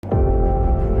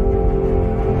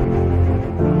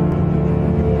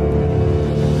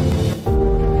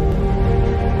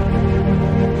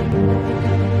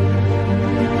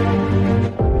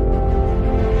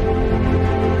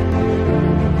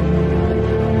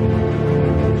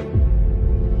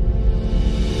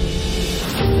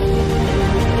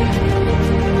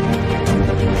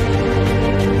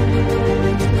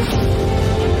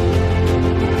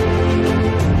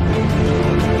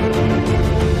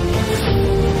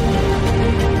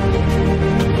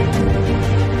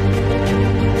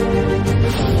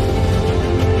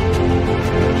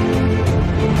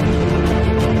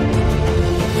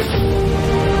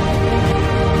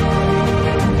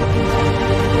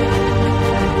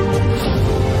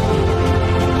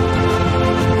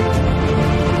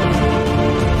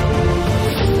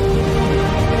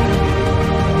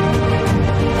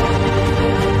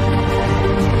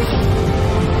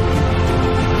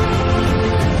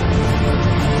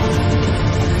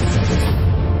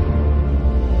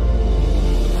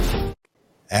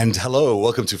And hello,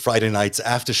 welcome to Friday night's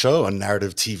after show on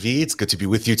Narrative TV. It's good to be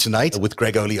with you tonight with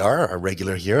Greg Oliar, our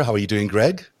regular here. How are you doing,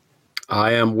 Greg?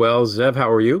 I am well, Zev.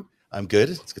 How are you? I'm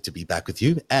good. It's good to be back with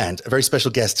you. And a very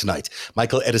special guest tonight,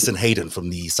 Michael Edison Hayden from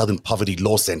the Southern Poverty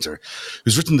Law Center,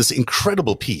 who's written this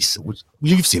incredible piece, which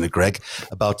you've seen it, Greg,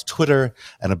 about Twitter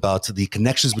and about the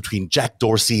connections between Jack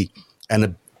Dorsey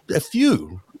and a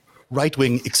few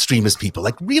right-wing extremist people,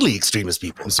 like really extremist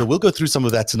people. So we'll go through some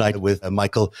of that tonight with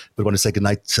Michael. But I want to say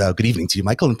good evening to you,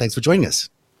 Michael, and thanks for joining us.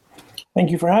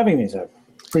 Thank you for having me, Zeb.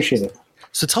 Appreciate it.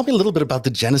 So tell me a little bit about the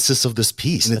genesis of this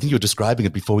piece. And I think you were describing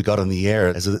it before we got on the air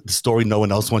as the story no one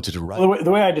else wanted to write. Well,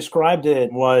 the way I described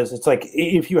it was, it's like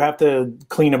if you have to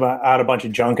clean out a bunch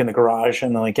of junk in the garage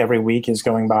and like every week is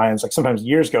going by and it's like sometimes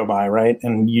years go by, right?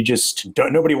 And you just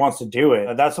nobody wants to do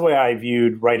it. That's the way I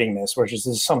viewed writing this, which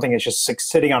is something that's just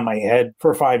sitting on my head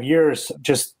for 5 years,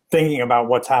 just thinking about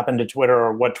what's happened to Twitter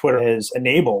or what Twitter has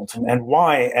enabled and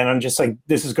why. And I'm just like,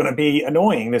 this is going to be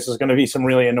annoying. This is going to be some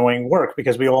really annoying work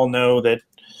because we all know that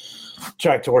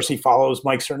Jack Dorsey follows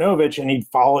Mike Cernovich, and he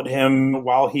followed him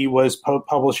while he was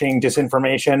publishing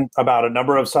disinformation about a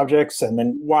number of subjects. And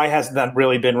then why hasn't that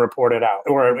really been reported out?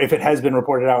 Or if it has been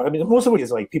reported out, I mean, most of it is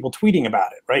like people tweeting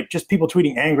about it, right? Just people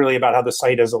tweeting angrily about how the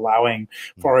site is allowing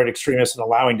far-right extremists and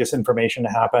allowing disinformation to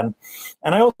happen.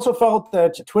 And I also felt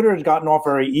that Twitter has gotten off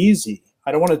very easy.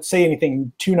 I don't want to say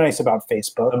anything too nice about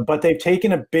Facebook, but they've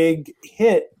taken a big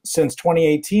hit since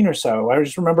 2018 or so. I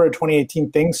just remember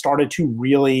 2018 things started to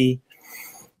really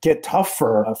get tough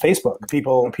for Facebook.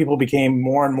 People became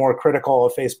more and more critical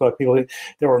of Facebook.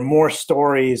 There were more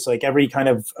stories, like every kind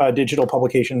of digital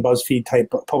publication, BuzzFeed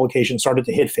type publication started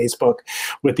to hit Facebook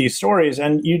with these stories,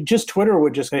 and Twitter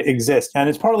would just exist. And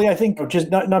it's partly, I think, just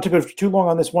not to go too long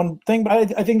on this one thing, but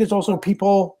I think there's also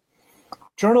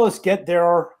journalists get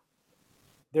their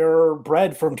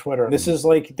bread from Twitter. This is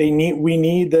like we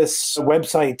need this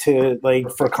website to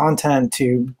for content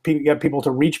to get people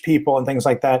to reach people and things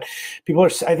like that. People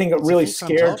are, I think, really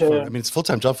scared to. It's a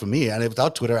full-time job for me, and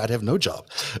without Twitter, I'd have no job,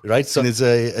 right? So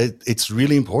it's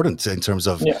really important in terms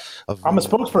of. Yeah, I'm a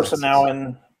spokesperson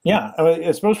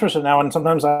now, and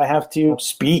sometimes I have to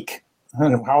speak.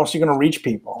 And how else are you going to reach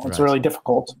people? It's really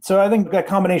difficult. So I think that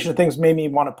combination of things made me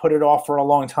want to put it off for a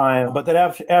long time. But that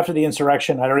after the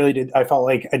insurrection, I felt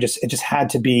like it just had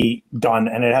to be done,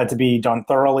 and it had to be done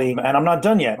thoroughly. And I'm not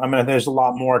done yet. I mean, there's a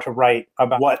lot more to write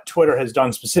about what Twitter has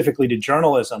done specifically to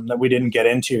journalism that we didn't get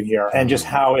into here, and just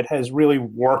how it has really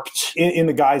warped in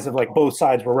the guise of like both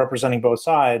sides. We're representing both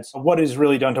sides. What is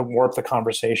really done to warp the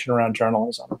conversation around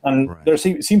journalism? And there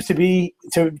seems to be,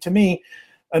 to me,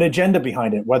 an agenda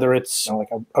behind it, whether it's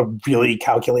a really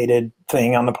calculated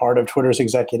thing on the part of Twitter's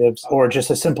executives or just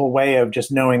a simple way of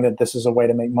just knowing that this is a way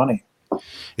to make money.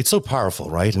 It's so powerful,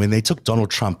 right? When they took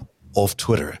Donald Trump off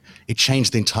Twitter, it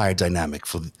changed the entire dynamic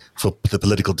for the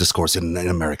political discourse in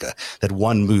America. That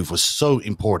one move was so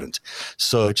important.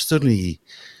 So it certainly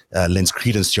lends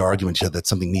credence to your argument here that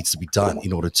something needs to be done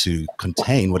in order to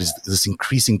contain what is this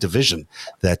increasing division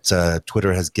that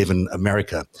Twitter has given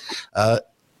America.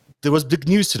 There was big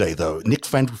news today, though. Nick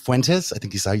Fuentes, I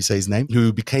think is how you say his name,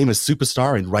 who became a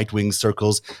superstar in right-wing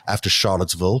circles after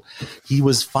Charlottesville. He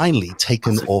was finally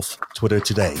taken off Twitter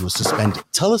today. He was suspended.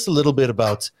 Tell us a little bit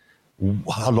about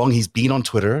how long he's been on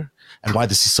Twitter and why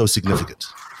this is so significant.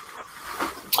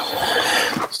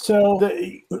 So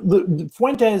the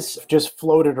Fuentes just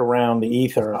floated around the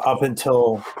ether up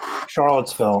until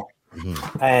Charlottesville.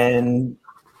 Mm-hmm. And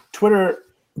Twitter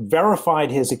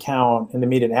verified his account in the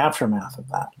immediate aftermath of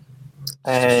that.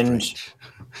 And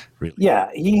really? Yeah,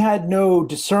 he had no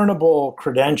discernible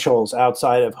credentials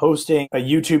outside of hosting a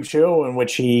YouTube show in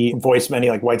which he voiced many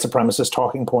white supremacist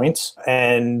talking points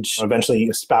and eventually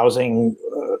espousing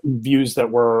views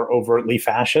that were overtly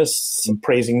fascist,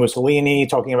 praising Mussolini,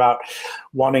 talking about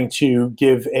wanting to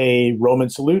give a Roman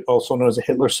salute, also known as a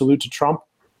Hitler salute, to Trump.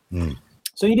 Mm.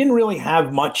 So he didn't really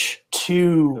have much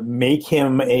to make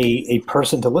him a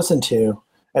person to listen to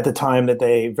at the time that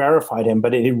they verified him,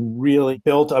 but it really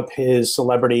built up his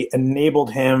celebrity,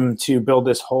 enabled him to build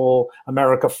this whole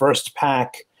America First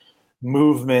PAC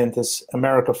movement, this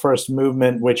America First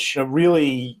movement, which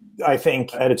really, I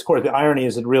think at its core, the irony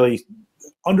is it really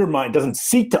doesn't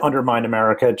seek to undermine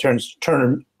America,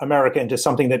 turn America into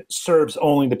something that serves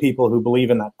only the people who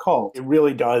believe in that cult. It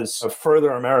really does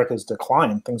further America's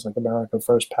decline, things like America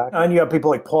First PAC. And you have people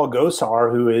like Paul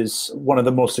Gosar, who is one of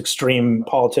the most extreme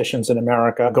politicians in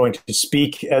America, going to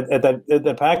speak at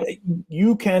the PAC.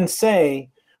 You can say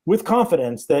with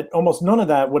confidence that almost none of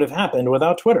that would have happened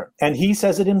without Twitter. And he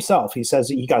says it himself. He says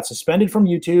he got suspended from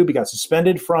YouTube. He got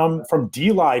suspended from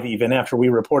DLive even after we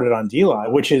reported on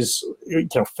DLive, which is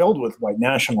filled with white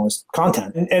nationalist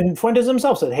content. And Fuentes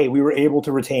himself said, hey, we were able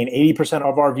to retain 80%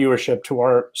 of our viewership to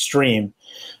our stream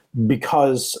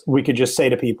because we could just say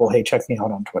to people, hey, check me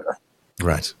out on Twitter.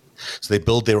 Right. So they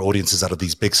build their audiences out of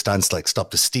these big stunts like Stop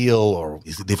the Steal or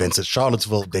the events at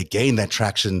Charlottesville. They gain that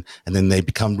traction and then they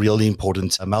become really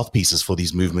important mouthpieces for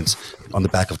these movements on the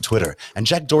back of Twitter. And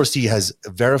Jack Dorsey has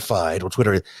verified, or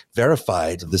Twitter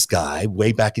verified, this guy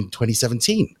way back in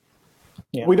 2017.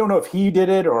 Yeah. We don't know if he did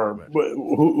it or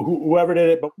whoever did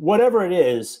it, but whatever it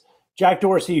is, Jack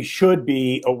Dorsey should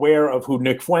be aware of who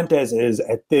Nick Fuentes is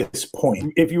at this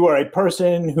point. If you are a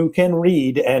person who can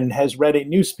read and has read a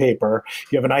newspaper,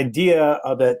 you have an idea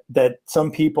of that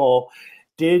some people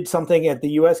did something at the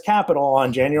U.S. Capitol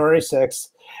on January 6th,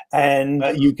 and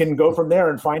you can go from there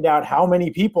and find out how many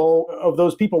people of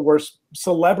those people were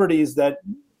celebrities that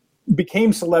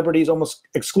became celebrities almost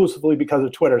exclusively because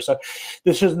of Twitter. So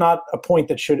this is not a point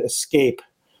that should escape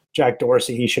Jack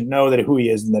Dorsey. He should know that who he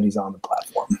is and that he's on the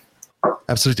platform.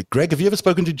 Absolutely. Greg, have you ever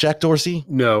spoken to Jack Dorsey?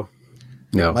 No.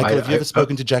 Michael, have you ever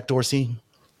spoken to Jack Dorsey?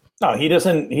 No, he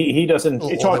doesn't. He doesn't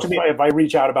talk to me if I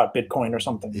reach out about Bitcoin or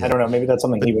something. Yeah. I don't know. Maybe that's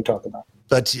something he would talk about.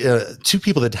 But two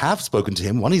people that have spoken to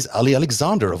him, one is Ali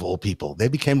Alexander, of all people. They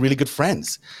became really good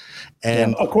friends.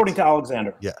 And according to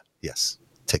Alexander. Yeah. Yes.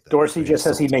 Dorsey just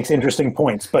says he makes interesting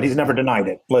points, but he's never denied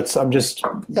it. Just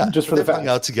for the fact. Hung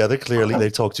out together. Clearly, they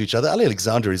talk to each other. Ali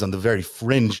Alexander is on the very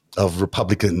fringe of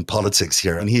Republican politics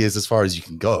here, and he is as far as you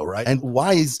can go, right? And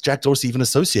why is Jack Dorsey even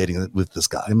associating with this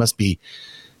guy? There must be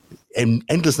an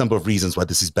endless number of reasons why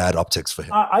this is bad optics for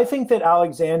him. I think that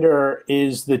Alexander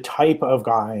is the type of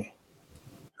guy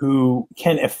who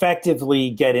can effectively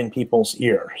get in people's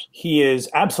ears. He is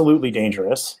absolutely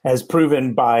dangerous, as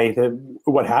proven by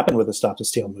what happened with the Stop the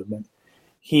Steal movement.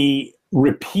 He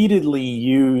repeatedly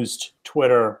used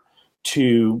Twitter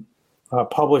to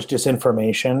publish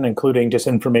disinformation, including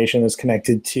disinformation that's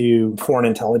connected to foreign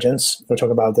intelligence. We're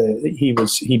talking about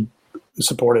he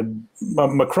supported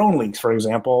Macron leaks, for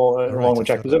example, along with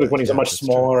Jack Pacific, when he's a much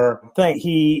smaller thing.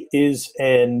 He is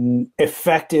an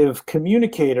effective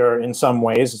communicator in some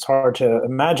ways. It's hard to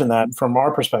imagine that from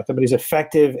our perspective, but he's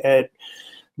effective at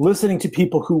listening to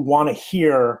people who want to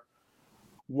hear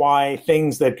why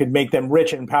things that could make them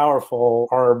rich and powerful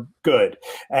are good.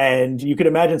 And you could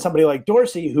imagine somebody like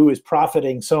Dorsey, who is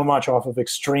profiting so much off of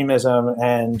extremism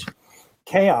and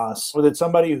chaos, or that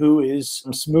somebody who is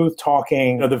smooth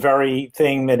talking, the very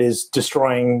thing that is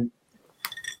destroying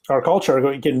our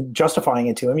culture, justifying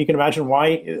it to him. You can imagine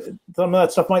why some of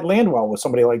that stuff might land well with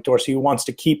somebody like Dorsey, who wants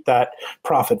to keep that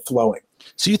profit flowing.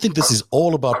 So you think this is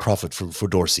all about profit for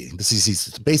Dorsey?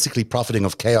 He's basically profiting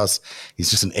off chaos.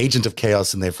 He's just an agent of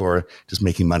chaos and therefore just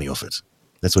making money off it.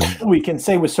 That's what we can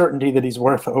say with certainty that he's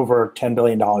worth over $10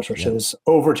 billion, which is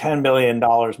over $10 billion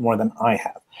more than I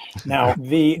have. Now,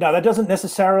 that doesn't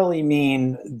necessarily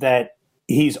mean that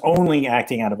he's only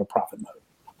acting out of a profit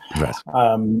mode.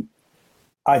 Right.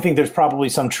 I think there's probably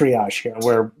some triage here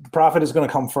where profit is going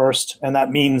to come first, and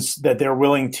that means that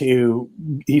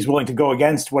he's willing to go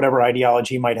against whatever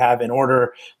ideology he might have in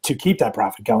order to keep that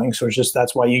profit going. So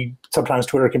that's why sometimes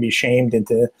Twitter can be shamed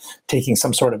into taking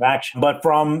some sort of action. But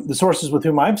from the sources with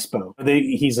whom I've spoken,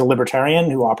 he's a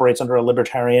libertarian who operates under a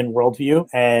libertarian worldview,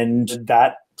 and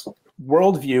that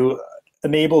worldview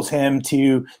enables him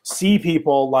to see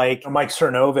people like Mike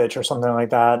Cernovich or something like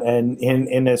that, and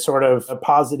in a sort of a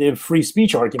positive free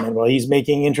speech argument. Well, he's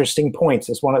making interesting points.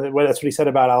 That's what he said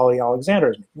about Ali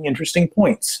Alexander, is making interesting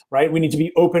points, right? We need to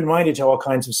be open-minded to all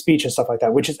kinds of speech and stuff like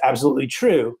that, which is absolutely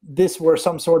true. This were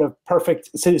some sort of perfect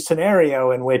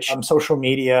scenario in which social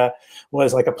media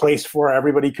was like a place where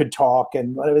everybody could talk,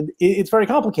 and it's very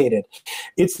complicated.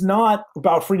 It's not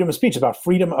about freedom of speech, it's about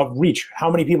freedom of reach, how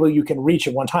many people you can reach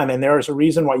at one time. And there is a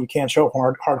reason why you can't show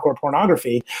hardcore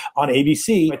pornography on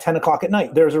ABC at 10 o'clock at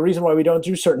night. There's a reason why we don't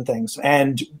do certain things.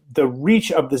 And the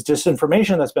reach of this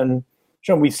disinformation that's been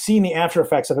shown, we've seen the after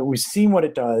effects of it. We've seen what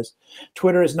it does.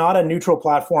 Twitter is not a neutral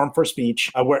platform for speech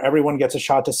where everyone gets a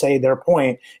shot to say their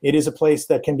point. It is a place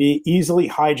that can be easily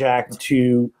hijacked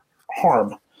to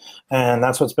harm. And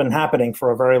that's what's been happening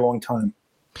for a very long time.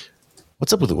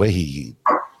 What's up with the way he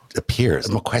appears?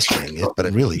 I'm not questioning it,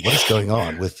 but really, what is going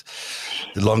on with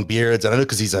the long beards. And I know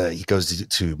because he goes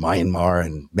to Myanmar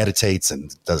and meditates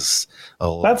and does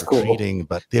all That's retreating. cool.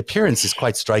 But the appearance is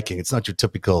quite striking. It's not your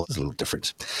typical. It's a little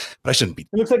different. But I shouldn't be.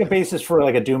 It looks like a bassist for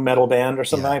like a doom metal band or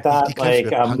something like that. He claims to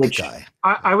be a punk guy.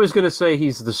 I was going to say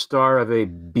he's the star of a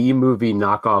B-movie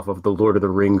knockoff of the Lord of the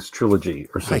Rings trilogy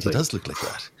or something. Right, he does look like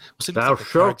that. Thou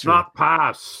shalt not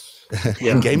pass.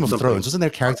 In Game of Thrones, wasn't there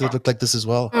a character that looked like this as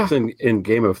well? In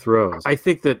Game of Thrones. I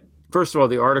think that, first of all,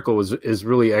 the article is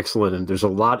really excellent, and there's a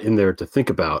lot in there to think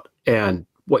about. And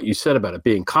what you said about it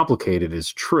being complicated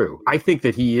is true. I think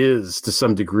that he is, to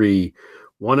some degree,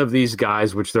 one of these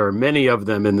guys, which there are many of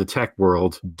them in the tech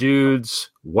world,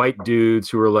 dudes, white dudes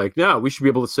who are like, no, we should be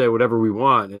able to say whatever we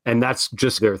want. And that's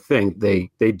just their thing.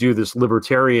 They do this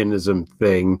libertarianism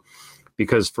thing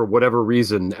because for whatever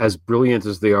reason, as brilliant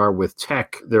as they are with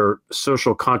tech, their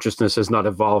social consciousness has not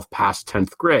evolved past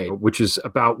 10th grade, which is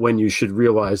about when you should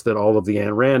realize that all of the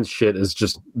Ayn Rand shit is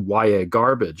just YA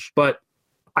garbage. But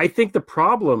I think the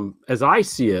problem, as I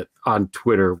see it on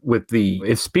Twitter,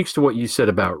 it speaks to what you said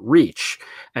about reach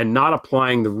and not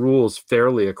applying the rules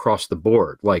fairly across the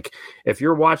board. Like if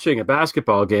you're watching a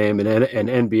basketball game and an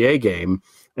NBA game,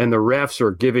 and the refs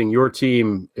are giving your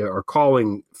team or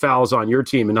calling fouls on your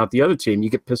team and not the other team, you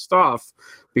get pissed off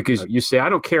because you say, I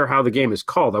don't care how the game is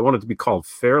called. I want it to be called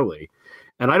fairly.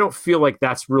 And I don't feel like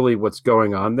that's really what's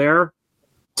going on there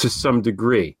to some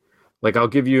degree. Like I'll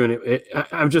give you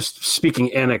I'm just speaking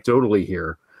anecdotally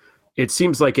here. It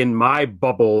seems like in my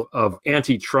bubble of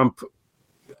anti-Trump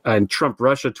and Trump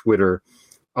Russia Twitter,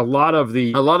 a lot of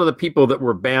the people that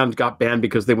were banned got banned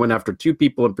because they went after two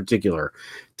people in particular,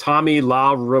 Tommy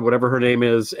Laura, whatever her name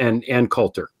is, and Ann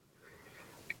Coulter.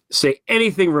 Say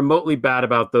anything remotely bad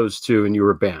about those two and you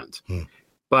were banned.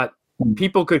 But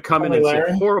people could come in and say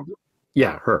horrible.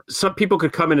 Yeah, her. Some people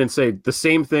could come in and say the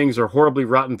same things or horribly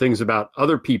rotten things about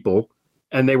other people,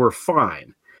 and they were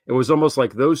fine. It was almost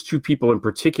like those two people in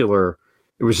particular,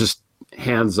 it was just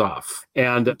hands off.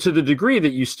 And to the degree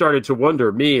that you started to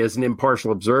wonder, me as an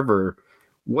impartial observer,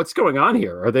 what's going on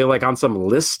here? Are they like on some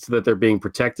list that they're being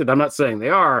protected? I'm not saying they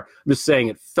are. I'm just saying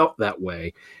it felt that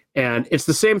way. And it's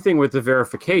the same thing with the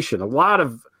verification. A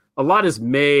lot is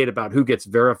made about who gets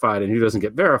verified and who doesn't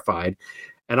get verified.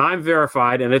 And I'm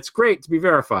verified, and it's great to be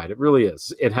verified. It really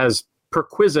is. It has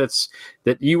perquisites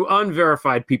that you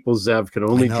unverified people, Zev, can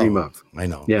only dream of. I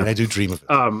know. Yeah. And I do dream of it.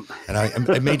 And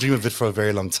I may dream of it for a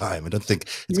very long time. I don't think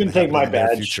it's going to take my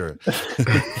badge. Future.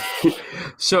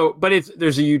 So, but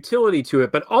there's a utility to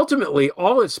it. But ultimately,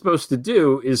 all it's supposed to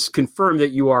do is confirm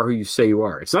that you are who you say you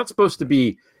are. It's not supposed to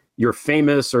be you're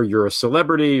famous or you're a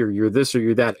celebrity or you're this or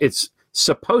you're that. It's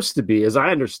supposed to be, as I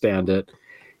understand it,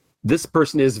 this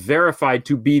person is verified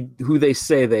to be who they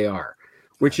say they are,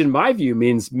 which in my view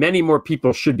means many more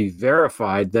people should be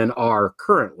verified than are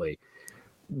currently.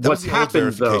 What's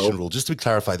happened, verification though, rule, just to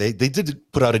clarify, they did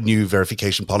put out a new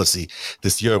verification policy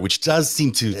this year, which does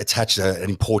seem to attach an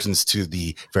importance to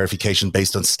the verification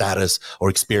based on status or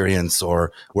experience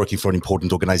or working for an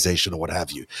important organization or what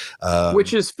have you.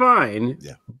 Which is fine,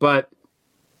 but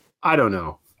I don't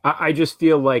know. I just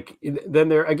feel like then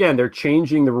they're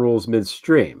changing the rules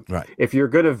midstream. Right. If you're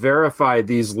going to verify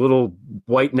these little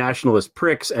white nationalist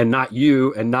pricks and not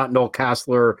you and not Noel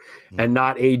Castler and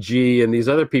not AG and these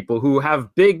other people who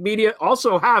have big media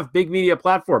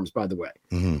platforms, by the way.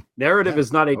 Mm-hmm. Narrative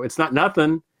is it's not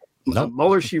nothing. Nope.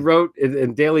 Mueller, she wrote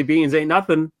in Daily Beans ain't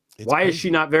nothing. Why crazy. is she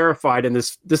not verified? And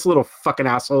this little fucking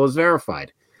asshole is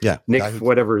verified. Yeah. Nick,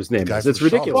 whatever his name is. It's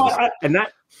ridiculous. Well,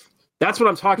 That's what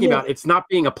I'm talking about. It's not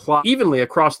being applied evenly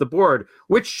across the board,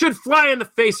 which should fly in the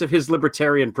face of his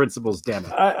libertarian principles, damn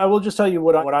it. I will just tell you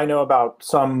what I know about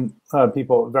some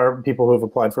people who have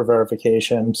applied for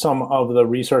verification. Some of the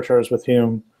researchers with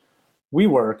whom we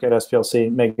work at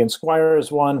SPLC, Megan Squire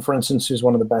is one, for instance, who's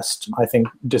one of the best, I think,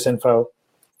 disinfo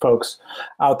folks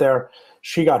out there.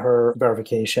 She got her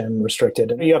verification restricted.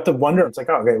 And you have to wonder, it's like,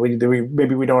 oh, okay,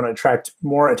 maybe we don't attract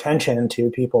more attention to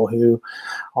people who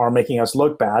are making us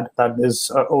look bad. That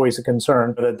is always a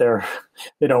concern, that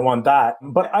they don't want that.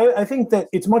 But I think that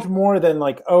it's much more than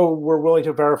like, oh, we're willing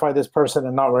to verify this person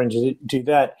and not willing to do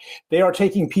that. They are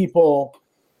taking people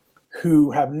who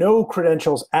have no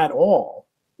credentials at all,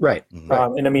 right,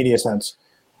 in a media sense,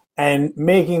 and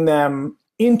making them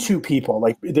into people.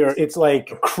 Like it's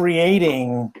like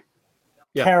creating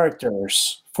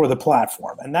characters for the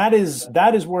platform, and that is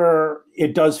where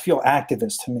it does feel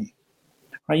activist to me.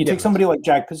 Right? You take somebody like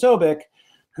Jack Posobiec,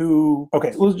 who,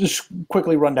 okay, let's just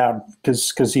quickly run down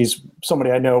because he's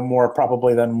somebody I know more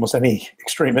probably than almost any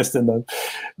extremist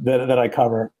that I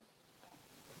cover.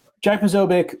 Jack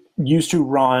Posobiec used to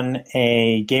run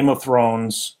a Game of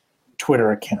Thrones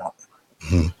Twitter account.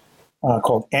 Mm-hmm.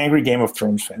 called Angry Game of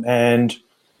Thrones Fan, and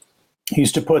he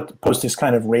used to post this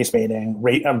kind of race baiting,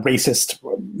 racist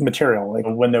material. Like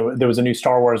when there was a new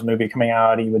Star Wars movie coming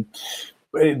out, he would.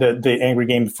 The Angry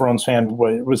Game of Thrones fan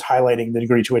was highlighting the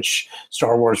degree to which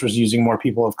Star Wars was using more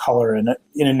people of color in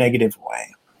a negative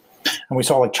way. And we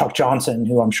saw like Chuck Johnson,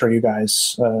 who I'm sure you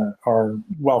guys are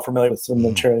well familiar with some of the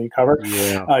material you covered.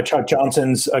 Yeah. Chuck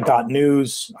Johnson's Got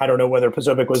News. I don't know whether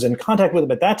Posobiec was in contact with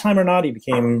him at that time or not. He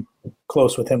became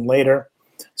close with him later.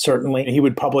 Certainly, he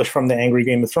would publish from the Angry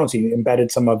Game of Thrones. He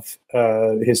embedded some of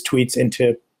his tweets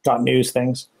into Got News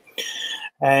things,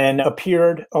 and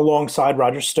appeared alongside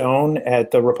Roger Stone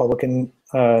at the Republican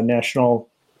National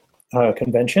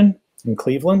Convention in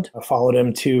Cleveland. Followed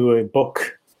him to a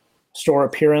book store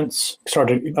appearance,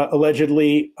 started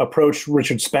allegedly approached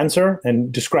Richard Spencer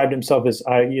and described himself as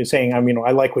saying,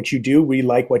 I like what you do. We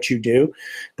like what you do.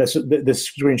 This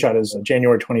screenshot is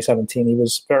January 2017. He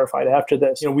was verified after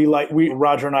this.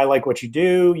 Roger and I like what you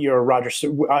do.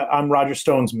 I'm Roger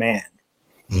Stone's man.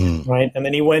 Right. And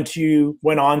then he went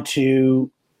on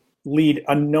to lead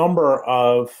a number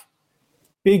of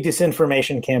big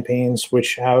disinformation campaigns,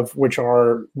 which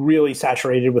are really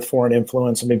saturated with foreign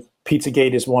influence. I mean,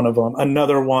 Pizzagate is one of them.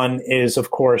 Another one is, of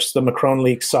course, the Macron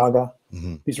leaks saga.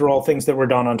 Mm-hmm. These are all things that were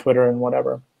done on Twitter and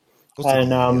whatever. Also,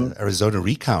 and Arizona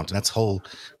recount, and that's whole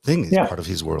thing is part of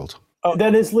his world.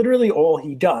 That is literally all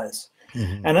he does.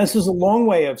 Mm-hmm. And this is a long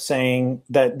way of saying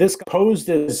that this posed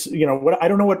as, what I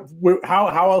don't know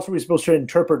how else are we supposed to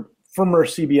interpret former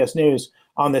CBS News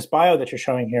on this bio that you're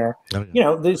showing here? What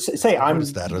is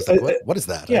that? What is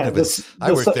that? Yeah,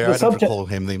 I worked there. I don't recall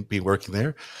him be working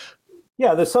there.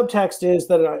 Yeah, the subtext is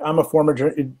that I'm a former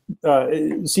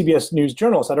CBS News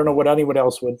journalist. I don't know what anyone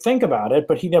else would think about it,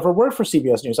 but he never worked for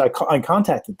CBS News. I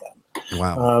contacted them.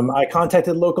 Wow. I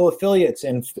contacted local affiliates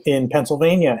in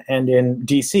Pennsylvania and in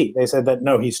D.C. They said that,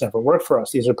 no, he's never worked for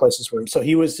us. These are places where... So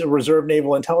he was a reserve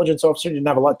naval intelligence officer, didn't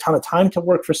have a ton of time to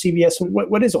work for CBS.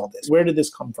 What is all this? Where did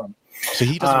this come from? So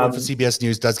he doesn't work for CBS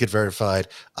News, does get verified.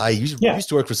 I used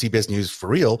to work for CBS News for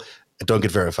real. Don't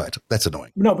get verified. That's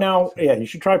annoying. No, now, you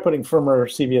should try putting former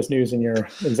CBS News in your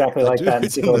exactly like that.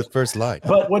 It's in the first line.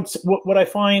 But what I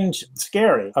find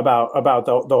scary about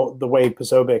the way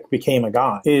Posobiec became a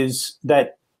guy is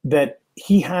that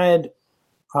he had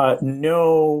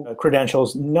no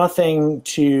credentials, nothing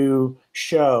to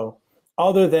show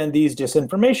other than these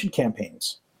disinformation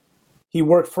campaigns. He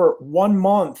worked for 1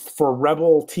 month for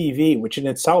Rebel TV, which in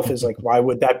itself is like, why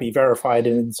would that be verified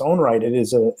in its own right? It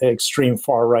is an extreme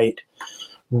far-right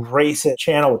racist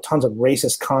channel with tons of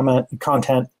racist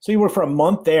content. So he worked for a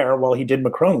month there while he did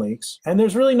Macron leaks. And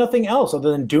there's really nothing else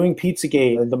other than doing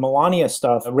Pizzagate, the Melania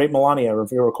stuff, Rape Melania,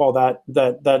 if you recall that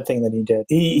thing that he did.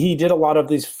 He did a lot of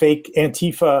these fake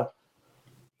Antifa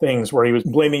things where he was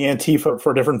blaming Antifa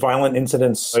for different violent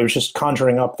incidents. He was just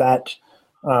conjuring up that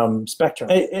spectrum,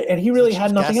 and he really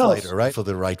had nothing else, right? For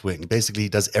the right wing, basically, he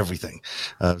does everything.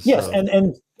 Yes,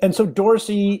 and so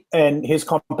Dorsey and his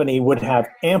company would have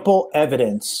ample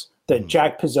evidence that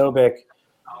Jack Posobiec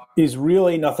is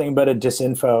really nothing but a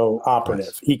disinfo operative.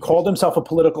 Right. He called himself a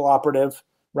political operative,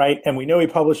 right? And we know he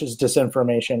publishes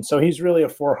disinformation, so he's really a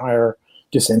for-hire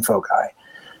disinfo guy.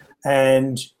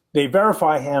 And they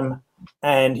verify him,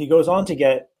 and he goes on to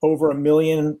get over 1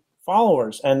 million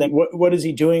followers. And then what is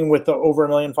he doing with the over 1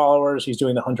 million followers? He's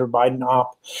doing the Hunter Biden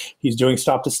op. He's doing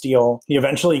Stop the Steal. He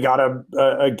eventually got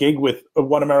a gig with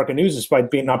One American News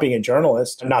despite not being a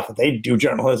journalist. Not that they do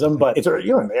journalism, but it's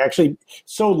they actually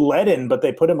so leaden, but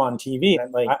they put him on TV.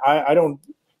 And I don't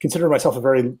consider myself a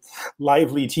very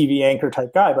lively TV anchor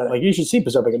type guy, but you should see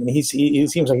Posobiec. I mean, he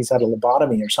seems like he's had a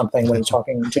lobotomy or something when he's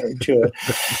talking to it.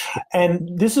 And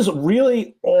this is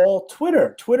really all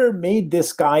Twitter. Twitter made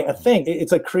this guy a thing.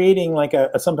 It's like creating like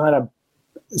some kind of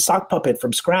sock puppet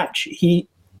from scratch. He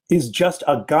is just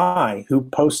a guy who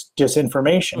posts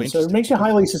disinformation. So it makes you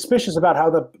highly suspicious about how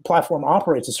the platform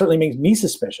operates. It certainly makes me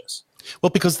suspicious. Well,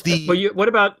 because what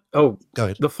about go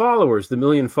ahead. The followers, the 1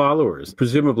 million followers?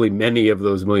 Presumably many of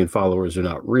those 1 million followers are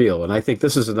not real. And I think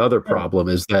this is another problem,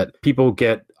 is that people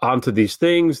get onto these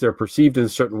things, they're perceived in a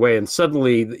certain way, and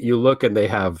suddenly you look and they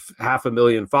have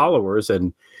 500,000 followers,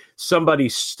 and somebody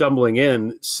stumbling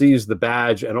in sees the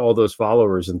badge and all those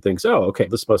followers and thinks, oh, okay,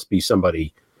 this must be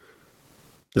somebody.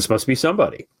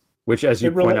 Which, as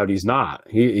you point out, he's not.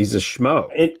 He's a schmo.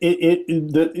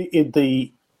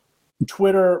 The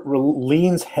Twitter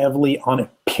leans heavily on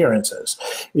appearances.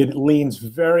 It leans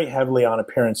very heavily on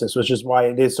appearances, which is why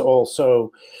it is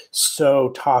also so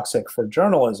toxic for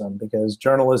journalism, because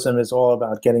journalism is all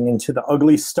about getting into the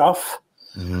ugly stuff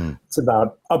It's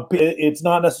about a bit. It's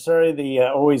not necessarily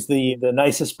always the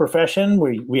nicest profession.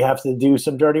 We have to do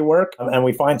some dirty work, and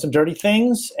we find some dirty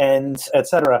things, and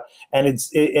etc. And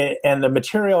and the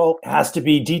material has to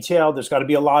be detailed. There's got to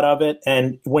be a lot of it.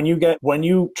 And when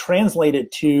you translate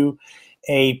it to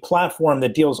a platform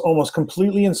that deals almost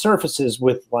completely in surfaces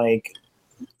with like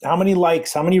how many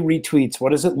likes, how many retweets,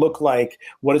 what does it look like,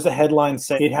 what does the headline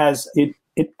say?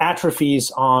 It atrophies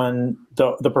on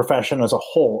the profession as a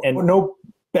whole. And no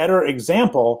better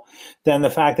example than the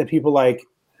fact that people like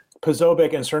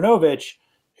Posobiec and Cernovich,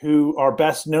 who are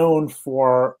best known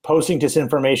for posting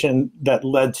disinformation that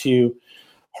led to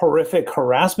horrific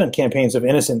harassment campaigns of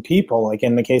innocent people, like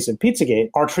in the case of Pizzagate,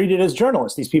 are treated as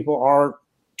journalists. These people are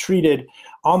treated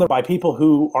by people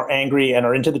who are angry and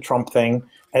are into the Trump thing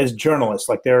as journalists,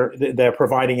 like they're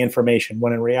providing information,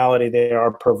 when in reality they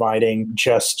are providing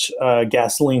just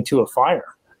gasoline to a fire.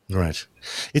 Right.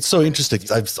 It's so interesting.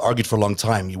 I've argued for a long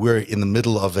time. We're in the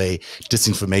middle of a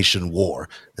disinformation war,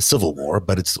 a civil war,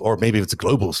 or maybe it's a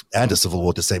global and a civil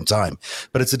war at the same time,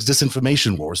 but it's a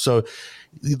disinformation war. So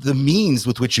the means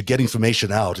with which you get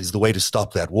information out is the way to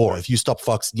stop that war. If you stop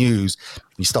Fox News,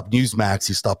 you stop Newsmax,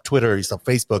 you stop Twitter, you stop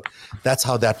Facebook, that's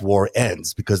how that war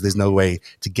ends, because there's no way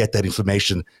to get that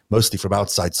information, mostly from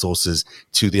outside sources,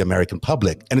 to the American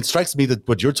public. And it strikes me that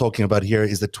what you're talking about here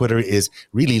is that Twitter is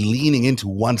really leaning into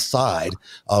one side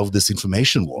of this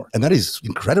information war. And that is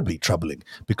incredibly troubling,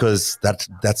 because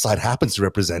that side happens to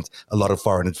represent a lot of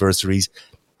foreign adversaries,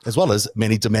 as well as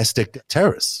many domestic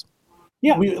terrorists.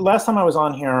 Yeah, last time I was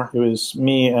on here, it was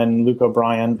me and Luke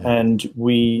O'Brien, and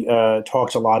we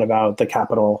talked a lot about the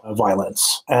Capitol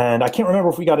violence. And I can't remember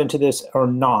if we got into this or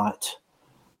not,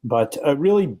 but a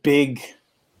really big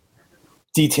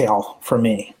detail for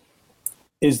me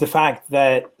is the fact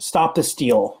that Stop the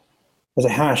Steal as a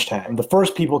hashtag, the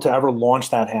first people to ever launch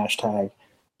that hashtag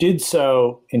did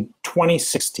so in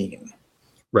 2016.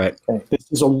 Right. Okay.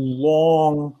 This is a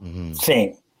long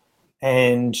thing.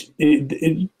 And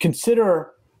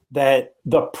consider that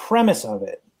the premise of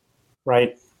it,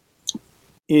 right,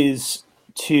 is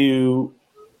to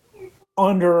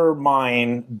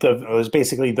undermine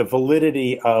basically the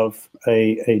validity of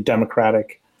a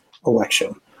democratic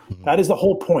election. That is the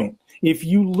whole point. If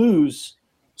you lose,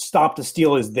 Stop the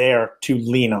Steal is there to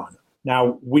lean on.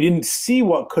 Now, we didn't see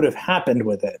what could have happened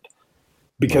with it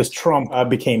because Trump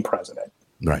became president.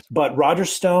 Right. But Roger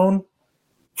Stone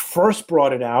first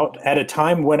brought it out at a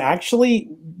time when actually,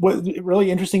 what really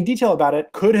interesting detail about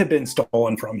it, could have been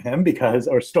stolen from him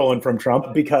or stolen from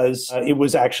Trump, because it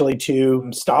was actually to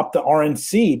stop the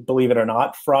RNC, believe it or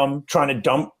not, from trying to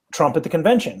dump Trump at the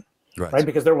convention. Right.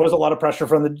 Because there was a lot of pressure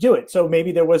for them to do it. So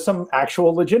maybe there was some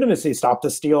actual legitimacy. Stop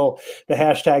the Steal, the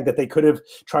hashtag, that they could have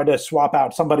tried to swap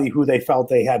out somebody who they felt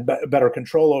they had better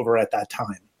control over at that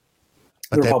time.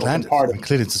 But they planned it.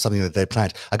 Clearly, it's something that they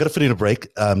planned. I got to fit in a break.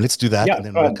 Let's do that, and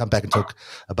then we'll come back and talk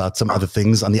about some other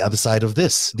things on the other side of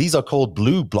this. These are called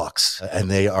blue blocks, and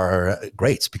they are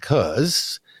great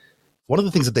because one of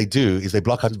the things that they do is they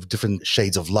block out different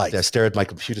shades of light. I stare at my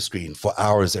computer screen for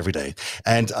hours every day.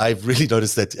 And I've really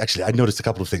noticed that, actually, I noticed a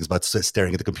couple of things about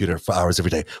staring at the computer for hours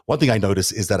every day. One thing I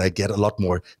notice is that I get a lot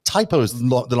more typos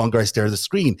the longer I stare at the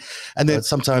screen. And then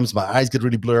sometimes my eyes get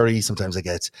really blurry. Sometimes I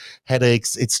get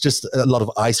headaches. It's just a lot of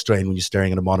eye strain when you're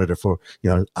staring at a monitor for,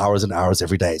 hours and hours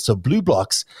every day. So Blue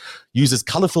Blocks uses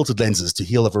color filtered lenses to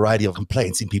heal a variety of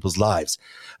complaints in people's lives.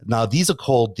 Now, these are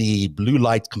called the blue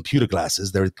light computer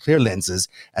glasses. They're clear lenses,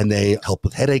 and they help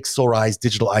with headaches, sore eyes,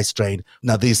 digital eye strain.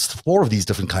 Now, there's 4 of these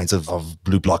different kinds of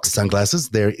Blue Block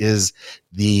sunglasses. There is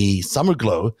the Summer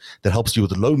Glow that helps you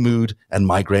with low mood and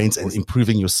migraines and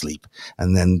improving your sleep.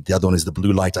 And then the other one is the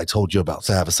Blue Light I told you about.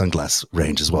 So I have a sunglass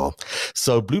range as well.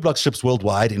 So Blue Block ships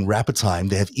worldwide in rapid time.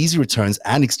 They have easy returns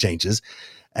and exchanges.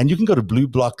 And you can go to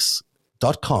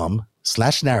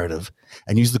blueblocks.com/narrative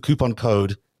and use the coupon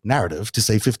code narrative to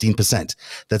save 15%.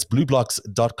 That's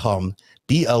blueblocks.com,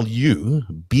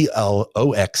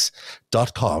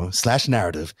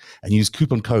 BLUBLOX.com/narrative, and use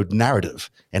coupon code narrative,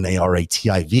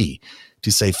 NARATIV,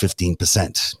 to save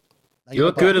 15%. You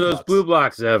look good in those blue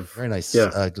blocks, Ev. Very nice.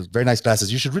 Yeah. Very nice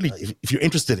glasses. You should really, if you're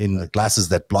interested in glasses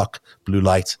that block blue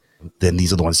light, then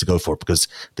these are the ones to go for, because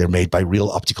they're made by real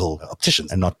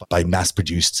opticians and not by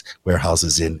mass-produced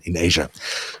warehouses in Asia.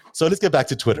 So let's get back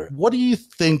to Twitter. What do you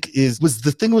think was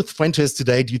the thing with Fuentes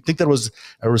today? Do you think that was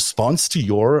a response to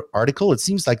your article? It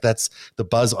seems like that's the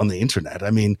buzz on the internet.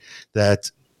 I mean,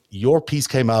 that your piece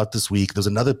came out this week. There's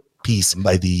another piece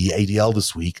by the ADL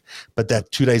this week, but that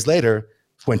 2 days later,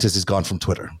 Fuentes is gone from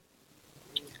Twitter.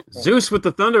 Zeus with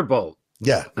the thunderbolt.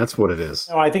 Yeah, that's what it is.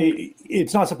 No, I think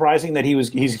it's not surprising that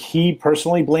he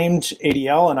personally blamed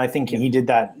ADL, and I think he did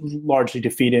that largely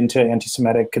to feed into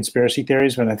anti-Semitic conspiracy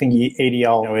theories. But I think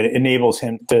ADL, it enables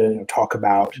him to talk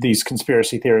about these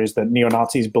conspiracy theories that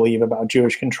neo-Nazis believe about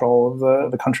Jewish control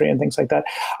of the country and things like that.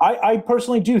 I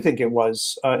personally do think it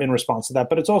was in response to that,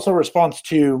 but it's also a response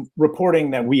to reporting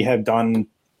that we have done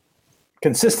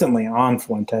consistently on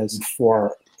Fuentes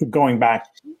for going back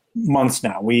months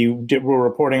now. We're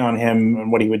reporting on him and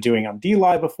what he was doing on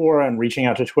DLive before and reaching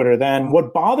out to Twitter then.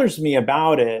 What bothers me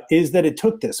about it is that it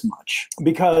took this much,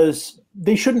 because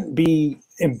they shouldn't be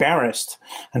embarrassed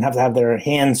and have to have their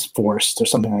hands forced or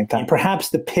something like that. Perhaps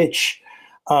the pitch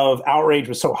of outrage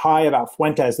was so high about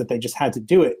Fuentes that they just had to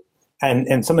do it.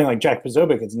 And something like Jack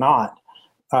Posobiec is not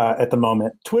at the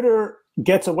moment. Twitter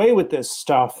gets away with this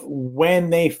stuff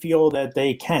when they feel that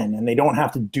they can and they don't have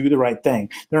to do the right thing.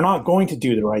 They're not going to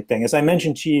do the right thing. As I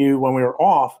mentioned to you when we were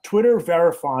off, Twitter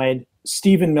verified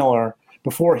Stephen Miller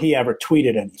before he ever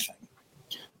tweeted anything.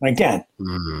 And again,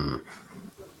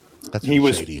 that's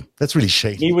really shady. That's really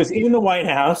shady. He was in the White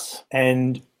House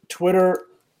and Twitter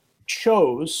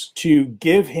chose to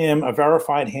give him a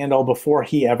verified handle before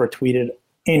he ever tweeted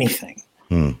anything.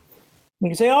 You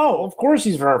can say, oh, of course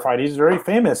he's verified. He's very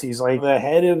famous. He's like the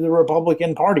head of the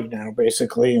Republican Party now,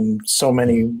 basically, in so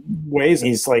many ways.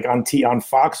 He's like on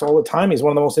Fox all the time. He's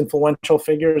one of the most influential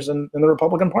figures in the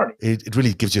Republican Party. It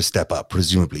really gives you a step up,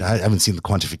 presumably. I haven't seen the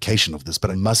quantification of this,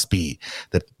 but it must be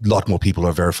that a lot more people who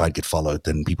are verified get followed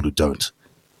than people who don't.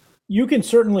 You can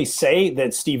certainly say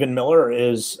that Stephen Miller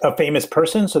is a famous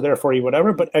person, so therefore he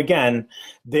whatever. But again,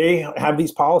 they have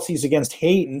these policies against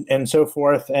hate and so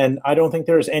forth. And I don't think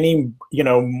there's any,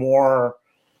 more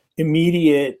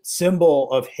immediate symbol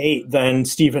of hate than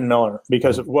Stephen Miller,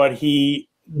 because of what he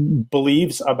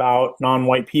believes about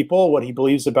non-white people, what he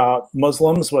believes about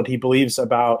Muslims, what he believes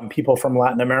about people from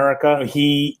Latin America.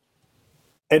 He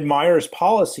admires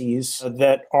policies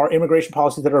that are immigration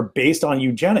policies that are based on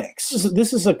eugenics.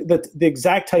 This is the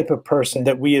exact type of person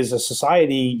that we as a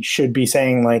society should be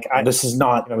saying, like, this is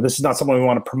not someone we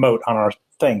want to promote on our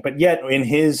thing. But yet in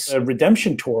his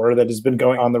redemption tour that has been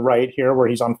going on the right here, where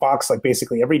he's on Fox like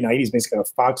basically every night, he's basically a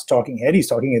Fox talking head. He's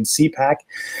talking in CPAC.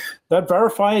 That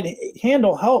verified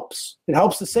handle helps. It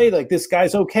helps to say, like, this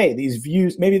guy's okay. These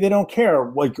views, maybe they don't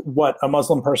care like what a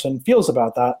Muslim person feels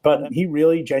about that, but he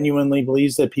really genuinely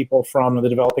believes that people from the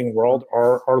developing world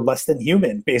are less than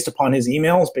human based upon his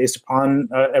emails, based upon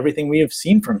everything we have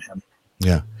seen from him.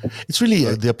 Yeah, it's really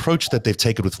the approach that they've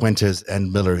taken with Fuentes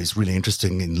and Miller is really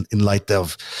interesting in light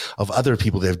of other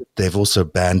people they've also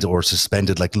banned or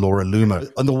suspended, like Laura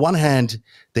Loomer. On the one hand,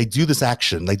 they do this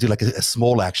action, they do like a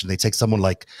small action. They take someone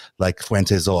like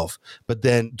Fuentes off, but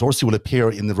then Dorsey will appear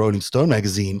in the Rolling Stone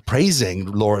magazine praising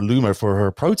Laura Loomer for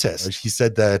her protest. She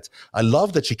said that, I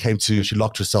love that she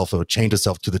locked herself or chained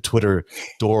herself to the Twitter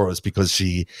doors because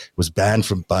she was banned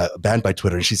by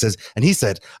Twitter. And he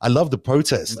said, I love the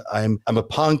protest. I'm a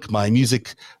punk. My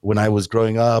music when I was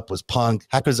growing up was punk.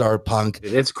 Hackers are punk.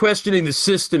 It's questioning the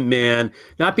system, man.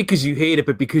 Not because you hate it,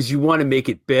 but because you want to make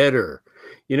it better.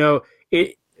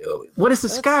 What is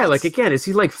this guy? Like, again, is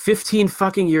he like 15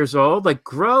 fucking years old? Like,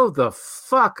 grow the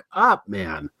fuck up,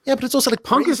 man. Yeah, but it's also like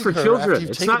punk is for children.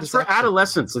 It's not for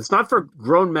adolescents. It's not for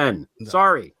grown men. No.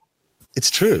 Sorry. It's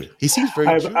true. He seems very.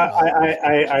 I just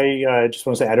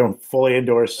want to say I don't fully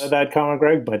endorse that comment,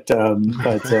 Greg, but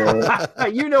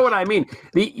you know what I mean.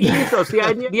 The ethos,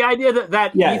 the idea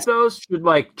that yes. ethos should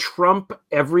like trump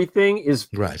everything is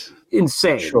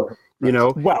insane. Sure.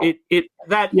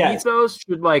 Ethos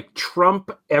should like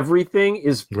trump everything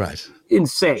is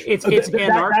insane. It's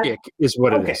anarchic, is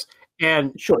what it is.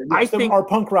 And sure, I think our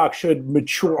punk rock should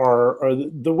mature, or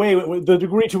the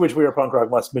degree to which we are punk rock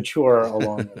must mature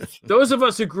along with. Those of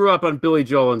us who grew up on Billy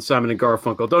Joel and Simon and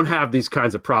Garfunkel don't have these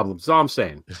kinds of problems. That's all I'm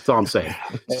saying.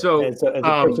 So, as a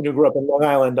person who grew up in Long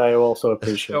Island, I also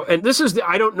appreciate. And this is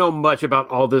I don't know much about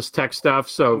all this tech stuff,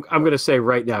 so I'm going to say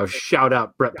right now, shout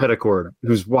out Brett Petticord,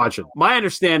 who's watching. My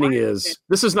understanding is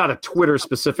this is not a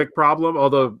Twitter-specific problem,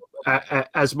 although,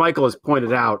 as Michael has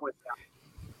pointed out,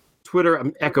 Twitter,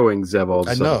 I'm echoing Zev all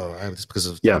the time. I know. It's because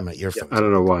of my earphones. I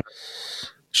don't know why.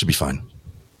 Should be fine.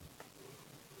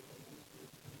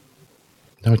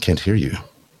 Now I can't hear you.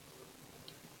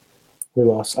 We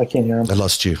lost. I can't hear him. I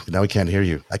lost you. Now I can't hear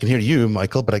you. I can hear you,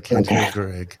 Michael, but I can't hear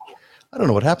Greg. I don't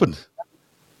know what happened.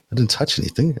 I didn't touch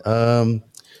anything.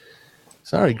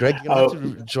 Sorry, Greg. You're going to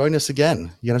have to join us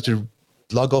again. You're going to have to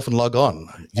log off and log on.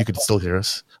 You can still hear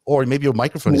us. Or maybe your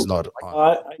microphone is not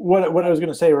on. What I was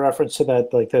going to say in reference to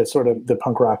that, like the sort of the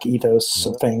punk rock ethos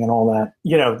thing and all that,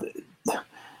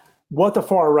 what the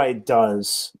far right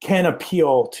does can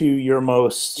appeal to your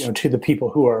most, to the people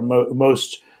who are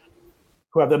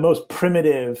who have the most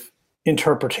primitive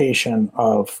interpretation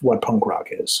of what punk rock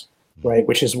is, right?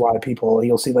 Which is why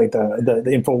you'll see like the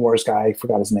InfoWars guy, I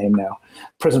forgot his name now,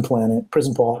 Prison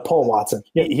Paul Watson.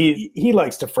 He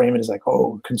likes to frame it as like,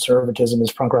 oh, conservatism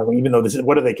is punk rock, even though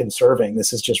what are they conserving?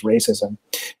 This is just racism.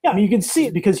 Yeah, I mean, you can see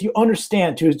it because you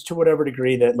understand to whatever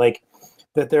degree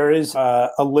that there is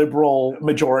a liberal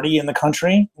majority in the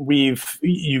country.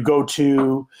 You go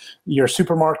to your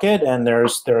supermarket and they're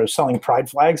selling pride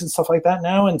flags and stuff like that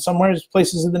now. And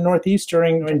places in the Northeast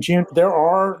during June,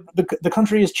 the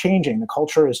country is changing. The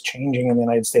culture is changing in the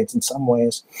United States in some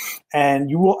ways. And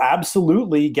you will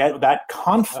absolutely get that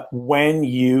conflict when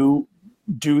you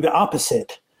do the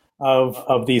opposite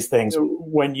of these things.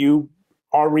 When you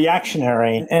are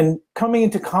reactionary and coming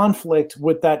into conflict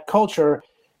with that culture,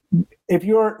 if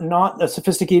you're not a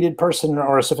sophisticated person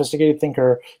or a sophisticated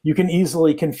thinker, you can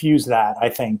easily confuse that, I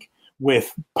think,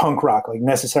 with punk rock, like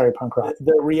necessary punk rock.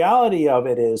 The reality of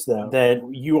it is, though, that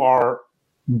you are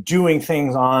doing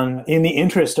things in the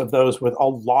interest of those with a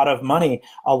lot of money,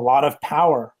 a lot of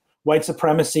power. White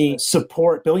supremacy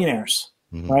support billionaires.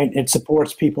 Right? It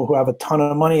supports people who have a ton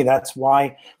of money. That's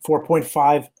why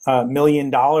 $4.5 million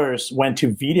went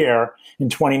to VDARE in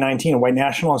 2019, a white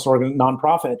nationalist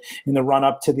nonprofit, in the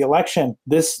run-up to the election.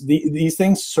 These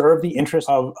things serve the interest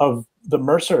of the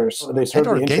Mercers. They serve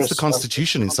and the against interest the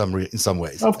Constitution in some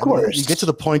ways. Of course. I mean, you get to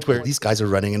the point where these guys are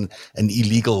running an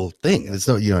illegal thing. It's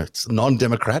it's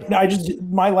non-democratic.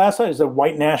 My last thought is that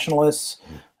white nationalists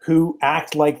who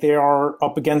act like they are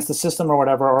up against the system or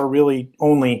whatever are really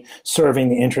only serving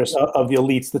the interests of the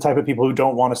elites, the type of people who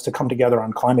don't want us to come together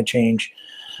on climate change,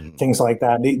 things like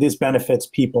that. This benefits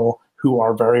people who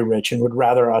are very rich and would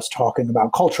rather us talking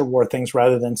about culture war things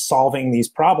rather than solving these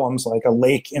problems like a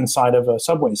lake inside of a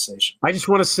subway station. I just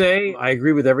want to say I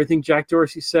agree with everything Jack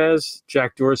Dorsey says.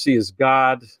 Jack Dorsey is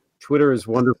God. Twitter is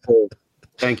wonderful.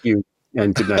 Thank you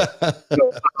and good night.